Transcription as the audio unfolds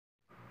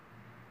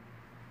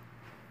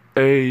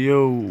Hey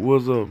yo,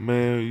 what's up,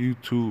 man?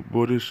 YouTube,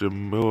 boy, this your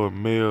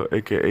Mel,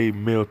 aka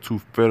Mel 2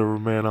 Federal,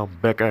 man. I'm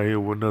back out here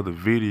with another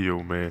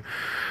video, man.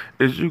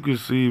 As you can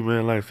see,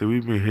 man, like I said,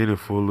 we've been hitting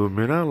for a little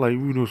minute. I like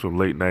we doing some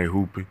late night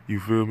hooping, you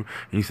feel me?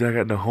 And you see, I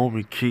got the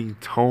homie King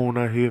Tone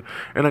out here,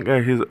 and I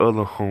got his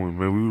other homie,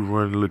 man. We was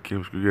running a little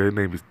chemistry. Yeah, his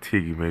name is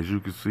Tiggy, man. As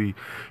you can see,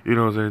 you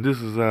know what I'm saying?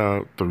 This is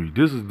our three.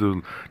 This is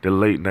the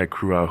late night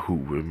crew I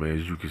hoop with, man,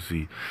 as you can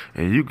see.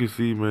 And you can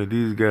see, man,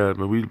 these guys,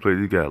 man, we played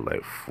these guys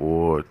like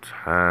 4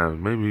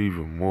 times, maybe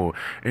even more.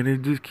 And they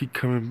just keep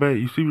coming back.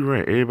 You see, we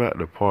ran everybody out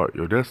the park,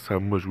 yo. That's how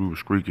much we were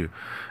streaking.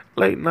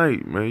 Late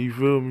night, man, you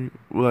feel me?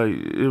 Like,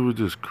 it was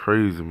just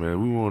crazy,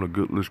 man. We were on a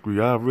good little streak.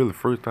 I really,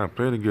 first time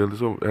playing together,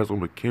 so that's on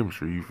the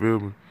chemistry, you feel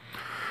me?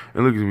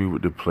 And look at me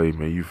with the play,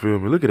 man, you feel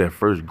me? Look at that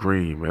first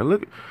green, man.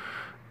 Look,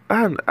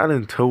 I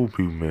done told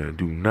people, man,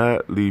 do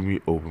not leave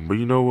me open. But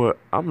you know what?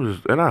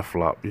 And I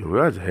flop,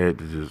 yo. I just had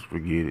to just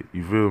forget it.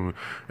 You feel me?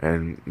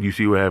 And you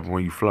see what happens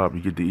when you flop,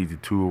 you get the easy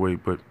two away.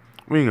 But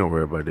we ain't gonna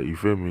worry about that. You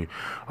feel me?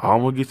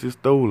 I'm gonna get this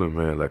stolen,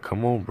 man. Like,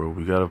 come on, bro.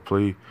 We gotta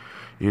play.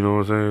 You know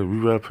what I'm saying?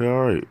 We gotta play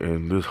all right.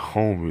 And this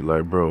homie,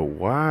 like, bro,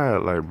 why?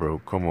 Like, bro,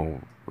 come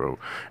on, bro.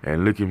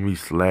 And look at me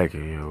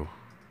slacking, yo.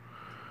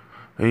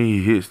 And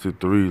he hits the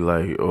three,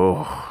 like,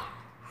 oh.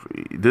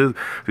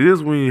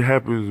 This when it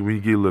happens when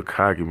you get a little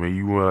cocky, man.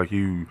 You want like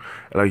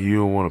you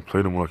don't want to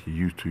play them like you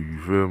used to. You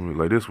feel me?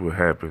 Like this what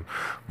happened.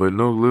 But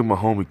no, look at my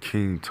homie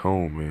King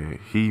Tone, man.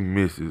 He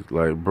misses.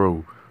 Like,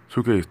 bro,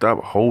 2K,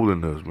 stop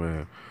holding us,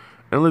 man.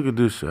 And look at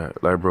this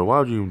shot. Like, bro,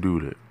 why'd you even do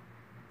that?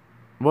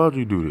 Why'd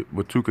you do that?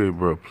 But 2K,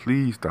 bro,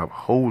 please stop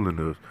holding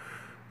us.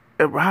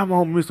 And how am I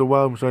gonna miss a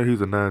wild shot? He's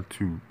a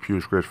 9-2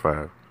 pure scratch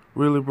 5.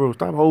 Really, bro,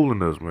 stop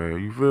holding us,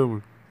 man. You feel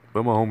me?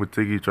 But my homie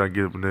Tiggy try to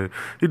get up in there.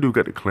 He do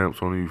got the clamps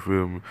on him, you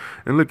feel me?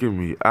 And look at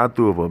me. I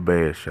threw up a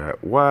bad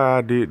shot. Why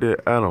I did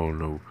that, I don't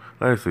know.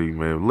 Like I say,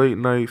 man, late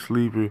night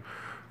sleeping,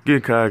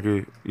 get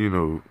cocky, you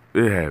know,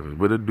 it happens.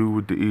 But it do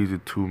with the easy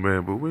two,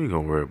 man. But we ain't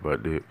gonna worry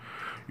about that.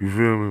 You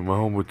feel me? My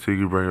homie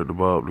Tiggy bring up the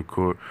ball up the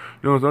court.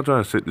 You know, so I'm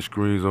trying to set the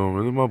screens on.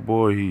 And then my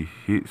boy, he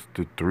hits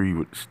the three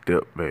with the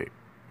step back.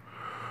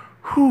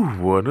 Whew,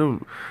 boy,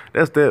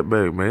 that step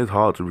back, man, it's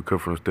hard to recover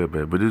from a step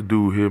back. But this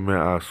dude here, man,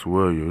 I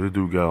swear, yo, this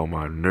dude got on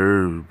my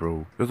nerves,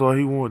 bro. That's all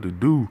he wanted to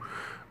do.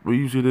 But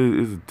you see,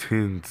 it's a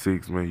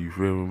 10-6, man, you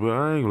feel me? But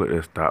I ain't gonna let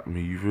that stop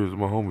me, you feel me? It's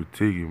my homie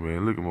Tiggy,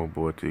 man. Look at my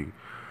boy Tiggy.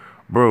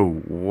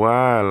 Bro,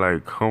 why?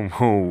 Like, come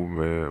on,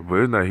 man. But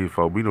it's not his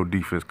fault. We know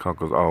defense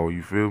conquers all,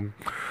 you feel me?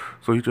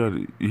 So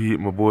he hit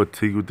my boy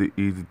Tiggy with the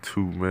easy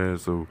two, man.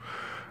 So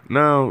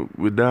now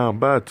we're down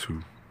by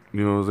two.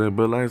 You know what I'm saying?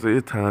 But like I said,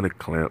 it's time to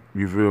clamp.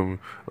 You feel me?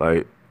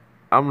 Like,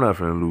 I'm not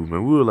finna lose,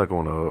 man. We were like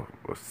on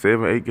a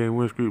 7, 8 game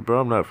win streak,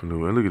 bro. I'm not finna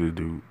lose. And look at this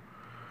dude.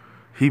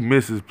 He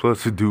misses,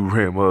 plus the dude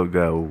ran my other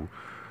guy over.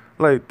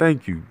 Like,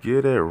 thank you.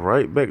 Get that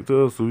right back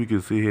to us so we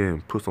can sit here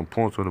and put some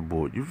points on the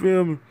board. You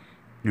feel me?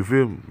 You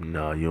feel me?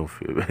 Nah, you don't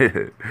feel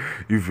me.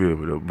 You feel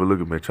me, though. But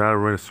look at me. Trying to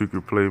run a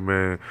secret play,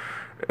 man.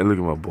 And look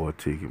at my boy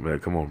Tiki, man.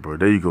 Come on, bro.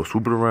 There you go.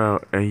 Swoop it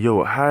around. And,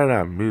 yo, how did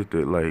I miss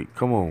that? Like,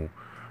 come on.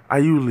 I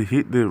usually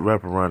hit that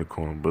wrap around the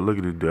corner, but look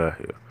at this guy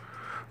here.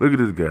 Look at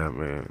this guy,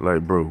 man.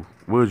 Like, bro,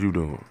 what you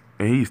doing?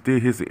 And he still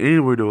hits it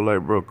anyway, though.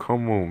 Like, bro,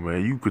 come on,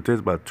 man. You could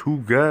test by two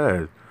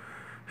guys.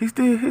 He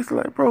still hits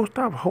like, bro,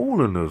 stop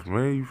holding us,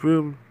 man. You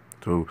feel me?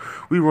 So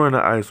we run the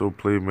ISO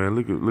play, man.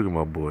 Look at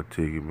my boy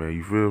Tiggy, man.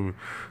 You feel me?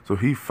 So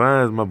he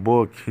finds my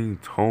boy King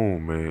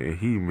Tone, man, and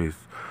he missed.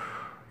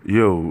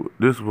 Yo,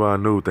 this is why I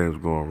know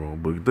things going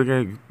wrong. But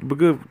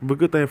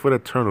good thing for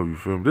that turnover, you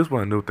feel me? This is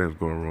why I know things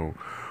going wrong.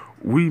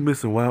 We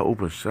missing wide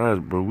open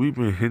shots, bro. We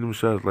been hitting them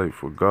shots like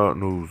for God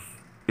knows,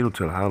 you don't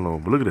tell how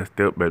long. But look at that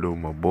step back over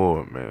my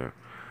boy, man.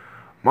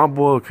 My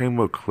boy came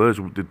up clutch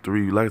with the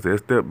three. Like I said,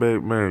 that step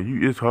back,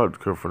 man, it's hard to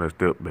recover from that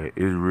step back.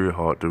 It's real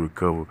hard to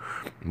recover.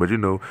 But you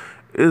know,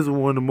 it's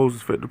one of the most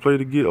effective play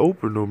to get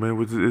open though, man,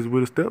 which is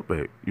with a step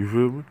back. You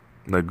feel me?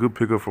 Like good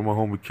pickup from my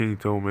homie King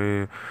Tone,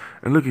 man.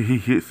 And look at he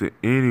hits it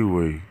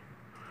anyway.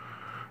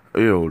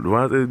 Yo, the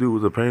one thing dude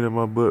was a pain in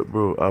my butt,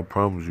 bro. I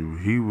promise you,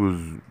 he was.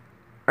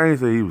 I ain't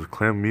say he was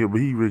clamming me up, but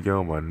he really got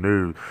on my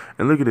nerves.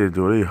 And look at that,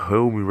 Joe. They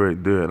hold me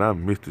right there, and I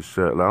missed the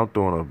shot. Like I'm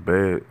throwing a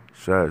bad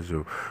shot,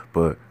 Joe.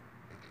 But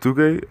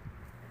 2K,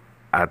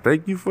 I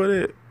thank you for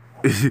that.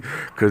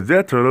 Cause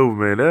that turnover,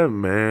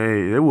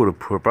 man, that would have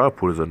probably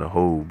put us in the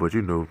hole. But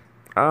you know,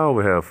 I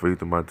always have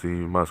faith in my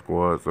team, my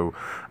squad, so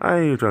I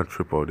ain't trying to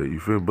trip all that. You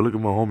feel me? But look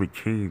at my homie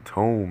King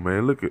Tone,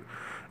 man. Look at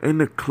in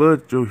the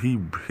clutch, Joe. He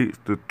hits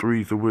the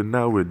three, so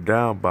we're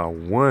down by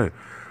one.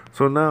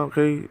 So now,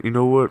 okay, you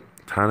know what?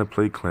 Time to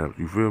play clamps.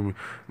 You feel me?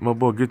 My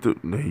boy get the.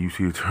 Now you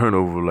see a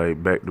turnover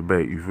like back to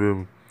back. You feel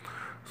me?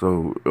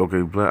 So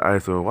okay, blind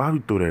ISO. Why we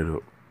throw that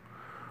up?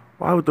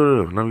 Why would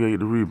throw it up? Now we gotta get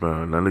the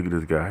rebound. Now look at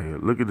this guy here.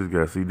 Look at this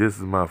guy. See, this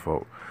is my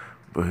fault.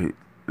 But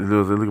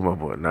look at my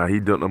boy. Now he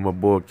dunked on my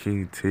boy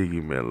King Tiggy,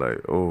 man.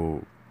 Like,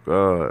 oh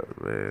God,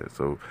 man.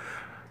 So,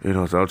 you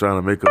know, so I'm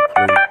trying to make a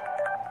play.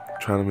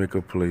 Trying to make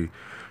a play.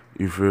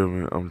 You feel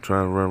me? I'm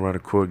trying to run around the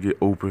court, get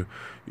open.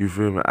 You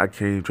feel me? I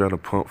can't try to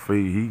pump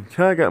fade. He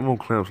kind of got more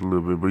clamps a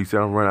little bit, but he said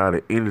I'm running out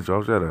of energy. So I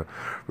was trying to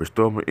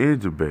restore my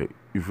energy back.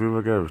 You feel me?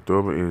 I got to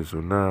restore my energy.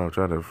 So now I'm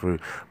trying to fade.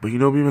 But you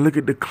know, man, look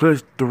at the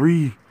clutch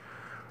three.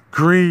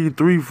 Green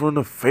three from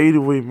the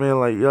fadeaway, man.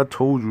 Like, I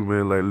told you,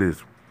 man. Like,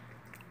 listen.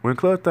 When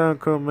clutch time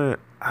come, man,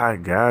 I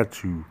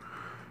got you.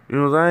 You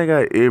know, I ain't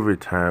got every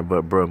time,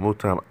 but, bro, most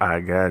time I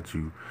got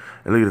you.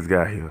 And look at this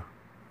guy here.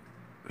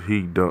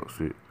 He dunks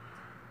it.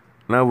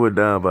 Now we're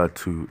down by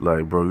 2.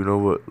 Like, bro, you know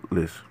what?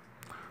 Listen.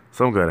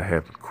 Something gotta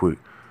happen quick.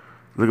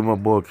 Look at my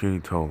boy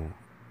King Tone.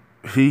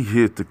 He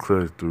hit the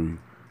clutch 3.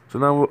 So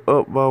now we're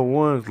up by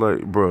 1. It's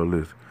like, bro,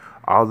 listen.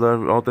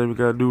 All thing we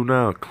gotta do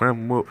now, clamp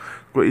him up.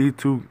 But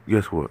E2,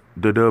 guess what?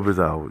 The dub is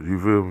ours. You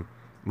feel me?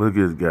 Look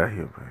at this guy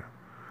here, man.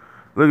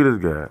 Look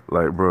at this guy.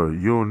 Like, bro,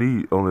 you don't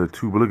need only a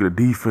 2, but look at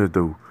the defense,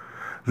 though.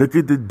 Look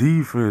at the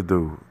defense,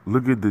 though.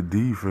 Look at the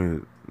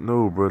defense.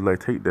 No, bro, like,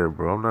 take that,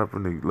 bro. I'm not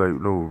finna, like,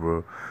 no,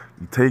 bro.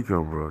 You take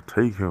him, bro.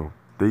 Take him.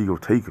 There you go,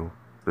 take him.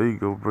 There you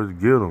go, bro.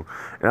 Get him.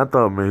 And I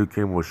thought, man, he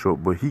came up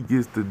short, but he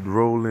gets the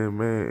roll in,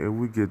 man, and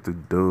we get the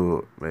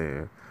dub,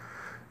 man.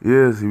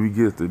 Yes, we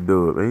get the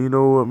dub. And you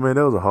know what, man?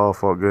 That was a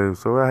hard-fought game,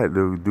 so I had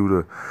to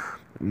do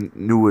the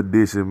new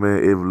addition, man.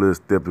 Every little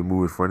step and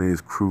move in front of his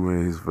crew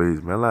and his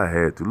face, man. I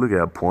had to. Look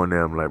at I point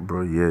at him like,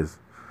 bro, yes.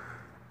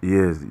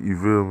 Yes, you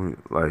feel me?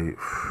 Like,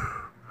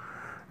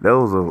 that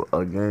was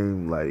a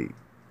game, like,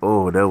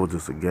 oh, that was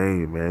just a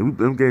game, man.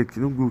 Them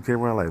groups came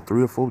around like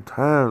 3 or 4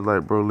 times.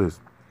 Like, bro,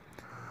 listen.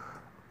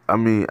 I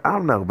mean,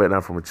 I'm not back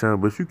down from a channel,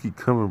 but if you keep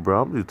coming,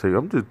 bro, I'm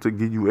just to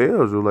give you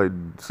L's. Or like,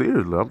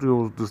 seriously, I'm just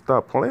gonna just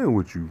stop playing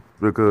with you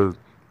because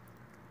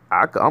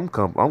I'm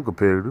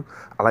competitive.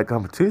 I like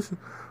competition,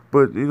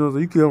 but you know, so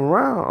you come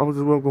around, I'm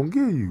just what I'm gonna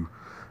give you.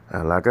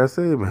 And like I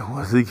said, man,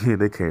 once again,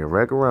 they can't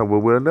rack around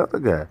with another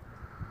guy.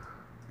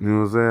 You know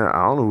what I'm saying?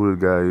 I don't know who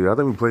the guy is. I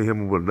think we played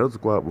him with another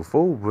squad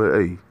before, but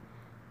hey,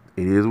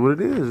 it is what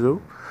it is,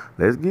 yo.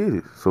 Let's get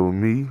it. So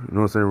me, you know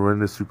what I'm saying,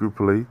 running this secret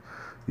play.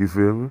 You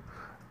feel me?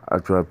 I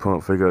try to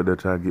pump fake out there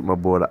trying to get my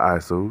boy the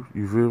ISO.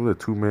 You feel me? A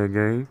 2-man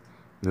game.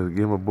 Just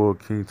get my boy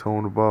King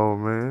Tone the ball,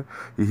 man.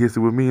 He hits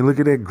it with me, and look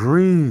at that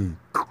green.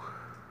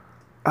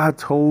 I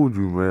told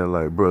you, man,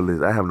 like, bro,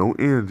 listen, I have no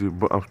energy,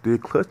 but I'm still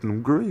clutching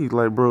them greens.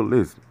 Like, bro,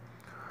 listen.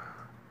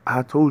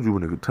 I told you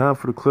when it's time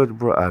for the clutch,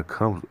 bro, I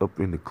comes up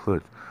in the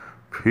clutch.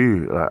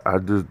 Period.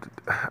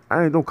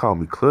 Like, don't call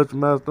me clutch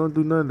master. Don't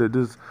do none of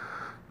that.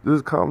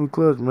 Just call me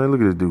clutch, man.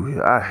 Look at this dude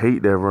here. I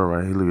hate that run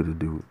right here. Look at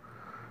the dude.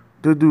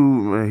 The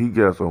dude, man, he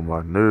gets on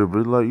my nerve.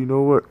 But, like, you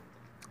know what?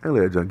 Ain't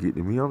let that junk get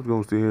to me. I'm just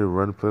going to stay here and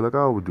run and play like I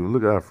always do.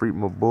 Look at how I freak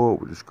my boy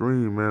with the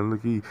screen, man.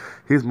 Look,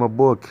 here's my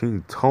boy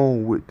King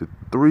Tone with the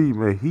 3,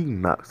 man. He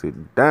knocks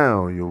it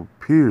down, yo,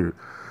 period.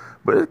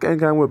 But this game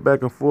kind of went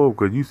back and forth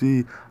because you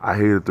see, I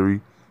hit a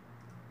 3.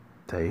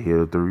 They hit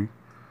a 3.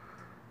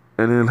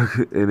 And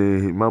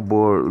then my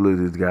boy, look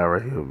at this guy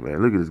right here,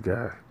 man. Look at this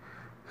guy.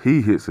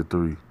 He hits a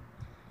 3.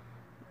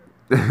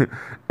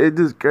 It's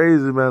just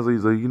crazy, man. So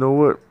he's like, you know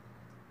what?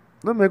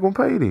 Let's make him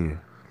pay then.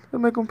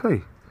 Let's make him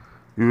pay.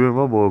 You feel me?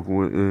 My boy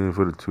went in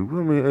for the 2. I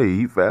mean, hey,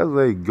 he fast.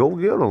 Like, go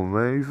get him,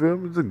 man. You feel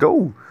me? Just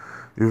go.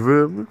 You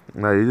feel me?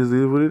 Like, it just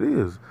is what it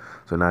is.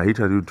 So now he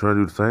trying to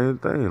do the same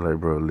thing. Like,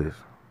 bro, listen.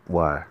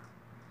 Why?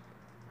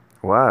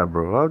 Why,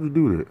 bro? How'd you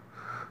do that?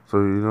 So,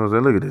 you know what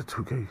I'm saying? Look at this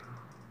 2K.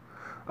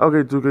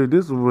 Okay, 2K,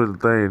 this is what the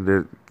thing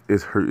that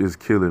is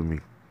killing me.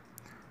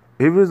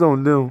 If it's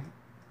on them,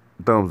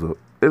 thumbs up.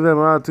 If it's on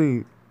our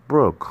team,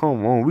 bro,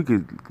 come on. We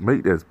could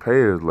make that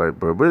pass, like,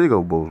 bro. But it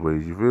go both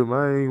ways, you feel me?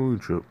 I ain't even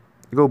trip.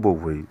 It go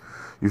both ways.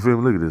 You feel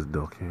me? Look at this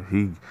dunk here.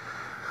 He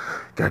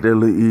got that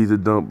little easy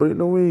dunk, but you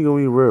know, we ain't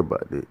gonna even worry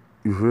about that.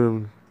 You feel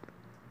me?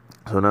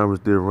 So now we're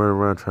still running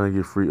around trying to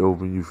get free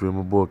open. You feel me?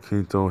 My boy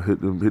Kington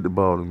hit the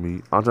ball to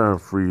me. I'm trying to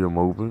free him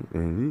open,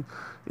 and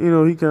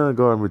he kind of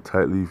guarded me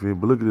tightly. You feel me?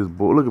 But look at this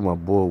boy. Look at my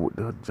boy with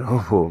the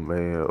jumper,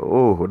 man.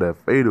 Oh, that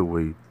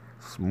fadeaway,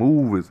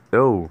 smooth as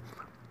ever.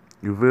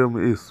 You feel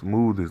me? It's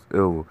smooth as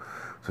ever.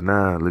 So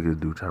now look at this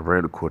dude. Try to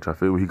run the court. I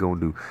feel what he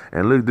gonna do.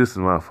 And look, this is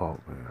my fault,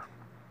 man.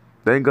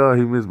 Thank God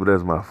he missed, but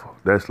that's my fault.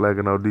 That's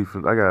slacking out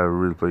defense. I gotta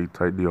really play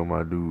tight D on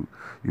my dude.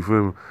 You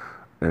feel me?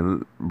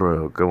 And,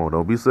 bro, come on,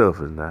 don't be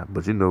selfish now.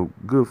 But, you know,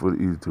 good for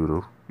the easy 2,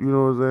 though. You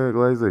know what I'm saying?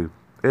 Like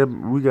I say,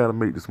 we got to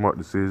make the smart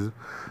decision.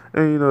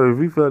 And, you know, if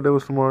he felt that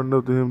was smart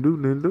enough to him do,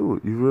 then do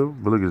it. You feel me?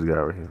 But look at this guy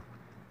right here.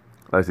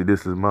 Like I said,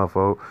 this is my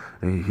fault.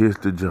 And he hits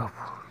the jumper.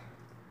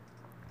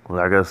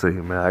 Like I say,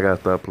 man, I got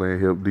to stop playing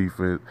help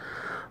defense.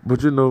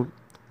 But, you know,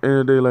 end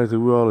of the day, like I said,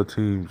 we're all a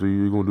team. So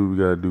you're going to do what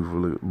we got to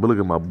do. But look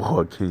at my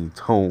boy, King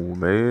Tone,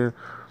 man.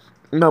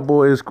 My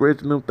boy is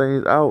scratching them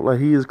things out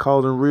like he is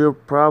causing real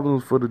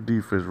problems for the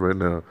defense right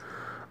now.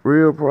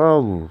 Real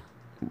problems.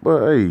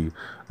 But hey,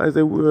 like I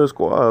said, we're a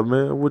squad,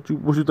 man. What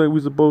you think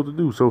we supposed to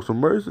do? Show some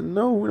mercy?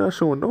 No, we're not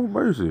showing no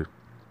mercy.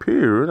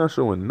 Period. We're not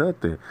showing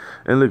nothing.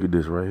 And look at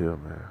this right here,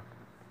 man.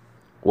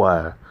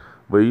 Why?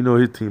 But you know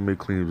his teammate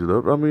cleans it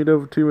up. I mean, that's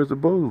what teammates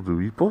supposed to do.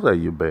 You supposed to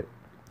have your back.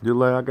 Just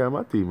like I got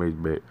my teammates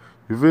back.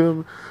 You feel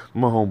me?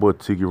 My homeboy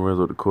Tiggy runs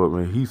up the court,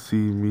 man. He see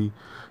me.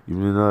 You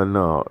mean,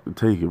 nah,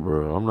 take it,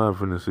 bro. I'm not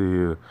finna sit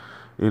here.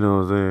 You know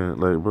what I'm saying?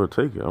 Like, bro,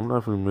 take it. I'm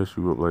not finna mess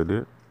you up like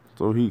that.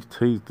 So he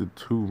takes the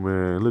two,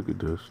 man. Look at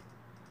this.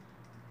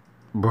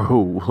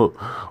 Bro,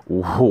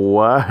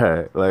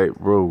 why? Like,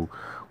 bro,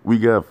 we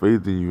got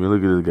faith in you. And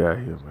look at this guy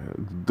here,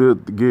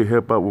 man. Get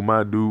help out with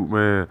my dude,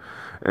 man.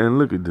 And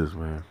look at this,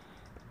 man.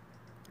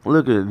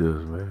 Look at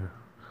this, man.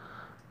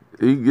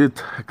 He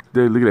get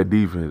look at that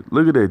defense.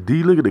 Look at that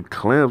D. Look at the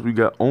clamps we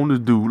got on this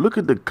dude. Look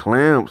at the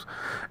clamps.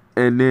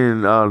 And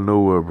then out of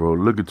nowhere, bro.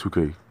 Look at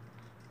 2K.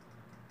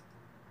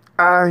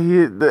 I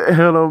hit the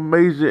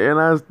animation and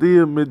I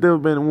still admit that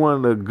been one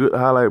of the good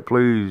highlight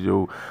plays,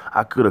 yo.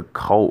 I could have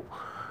caught.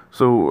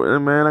 So,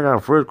 and man, I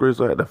got first grade,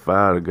 so I had to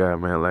fire the guy,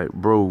 man. Like,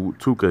 bro,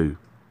 2K,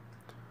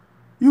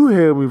 you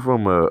had me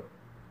from a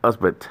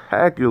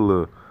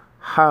spectacular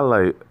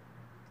highlight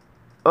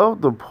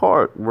of the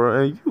park, bro,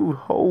 and you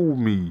hold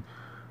me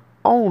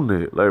on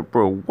it. Like,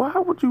 bro, why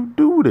would you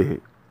do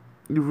that?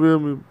 You feel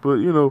me? But,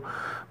 you know,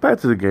 back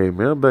to the game,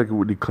 man. I'm back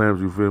with the clamps,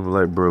 you feel me?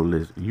 Like, bro,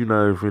 listen, you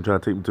not even trying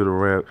to take me to the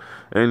rap,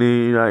 and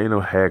then you're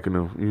not, hacking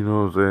them. You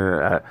know what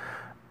I'm saying?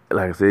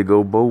 Like I said, it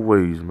go both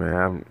ways,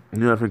 man.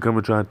 You're not finna come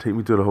and try and take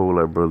me to the hole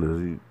like, bro,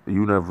 listen,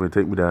 you not finna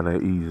take me down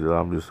that easy.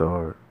 I'm just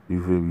sorry.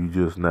 You feel me?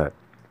 You just not.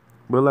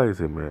 But like I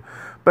said, man,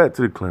 back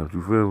to the clamps,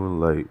 you feel me?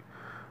 Like,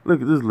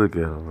 look at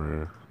him,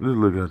 man. Just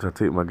look at him trying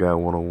to take my guy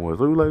one-on-one.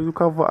 So, you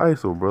call for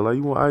ISO, bro. Like,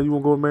 you want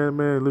to go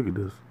man? Look at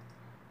this.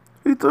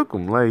 He took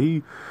him. Like,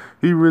 he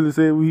really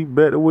said he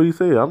backed to what he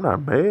said. I'm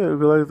not mad.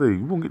 Because, like I said,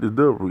 you won't get the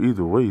dub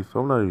either way.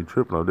 So, I'm not even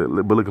tripping on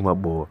that. But look at my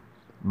boy.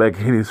 Back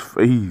in his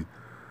face.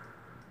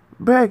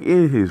 Back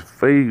in his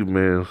face,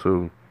 man.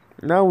 So,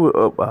 now we're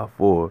up by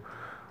 4.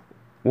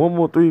 One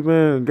more 3,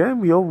 man.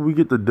 Game be over. We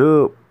get the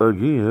dub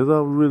again. That's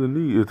all we really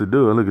need is the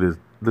dub. Look at this.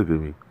 Look at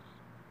me.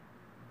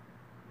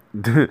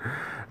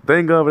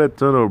 Thank God for that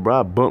turnover, bro.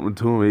 I bumped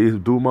into him and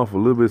it threw him off a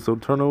little bit. So,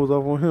 turnovers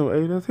off on him.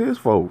 Hey, that's his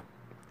fault.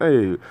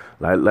 Hey,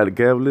 like the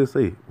Cavaliers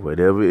say,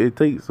 whatever it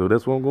takes. So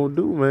that's what I'm gonna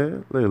do,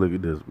 man. Look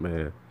at this,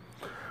 man.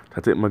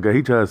 I take my guy.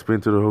 He tried to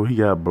spin to the hole. He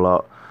got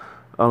blocked.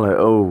 I'm like,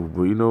 oh,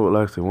 but you know what?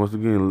 Like I said, once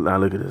again, now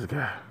look at this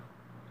guy.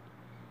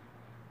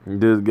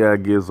 This guy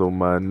gets on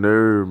my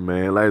nerve,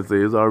 man. Like I said,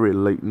 it's already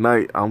late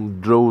night. I'm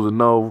dozing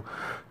off,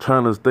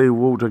 trying to stay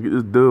woke, trying to get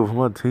this dub for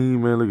my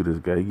team, man. Look at this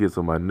guy. He gets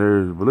on my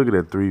nerves. But look at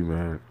that 3,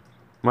 man.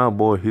 My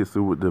boy hits it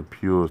with the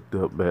pure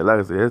step back. Like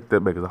I said, that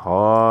step back is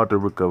hard to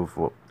recover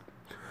for.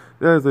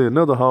 That's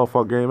another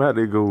hard-fought game. I had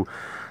to go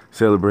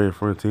celebrate in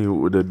front of the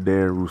team with the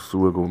Dan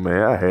Rousseau,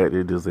 man. I had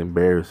to just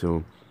embarrass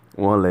him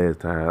one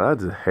last time. I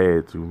just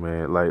had to,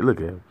 man. Like,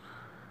 look at him.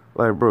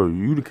 Like, bro,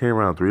 you came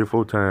around 3 or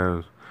 4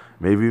 times,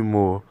 maybe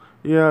more.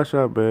 Yeah, I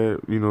shot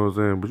bad, you know what I'm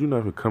saying? But you're not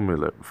gonna come in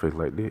like fake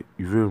like that.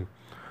 You feel me?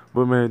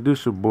 But, man,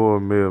 this your boy,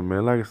 Mel,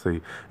 man. Like I say,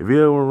 if you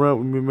ever want to run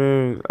with me,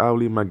 man, I'll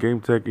leave my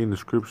game tag in the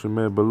description,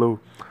 man, below.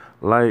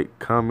 Like,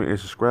 comment, and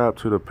subscribe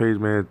to the page,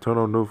 man. Turn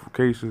on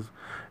notifications.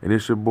 And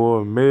it's your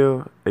boy,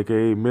 Mel,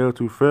 a.k.a. Mel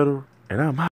 2 Federal. And I'm out.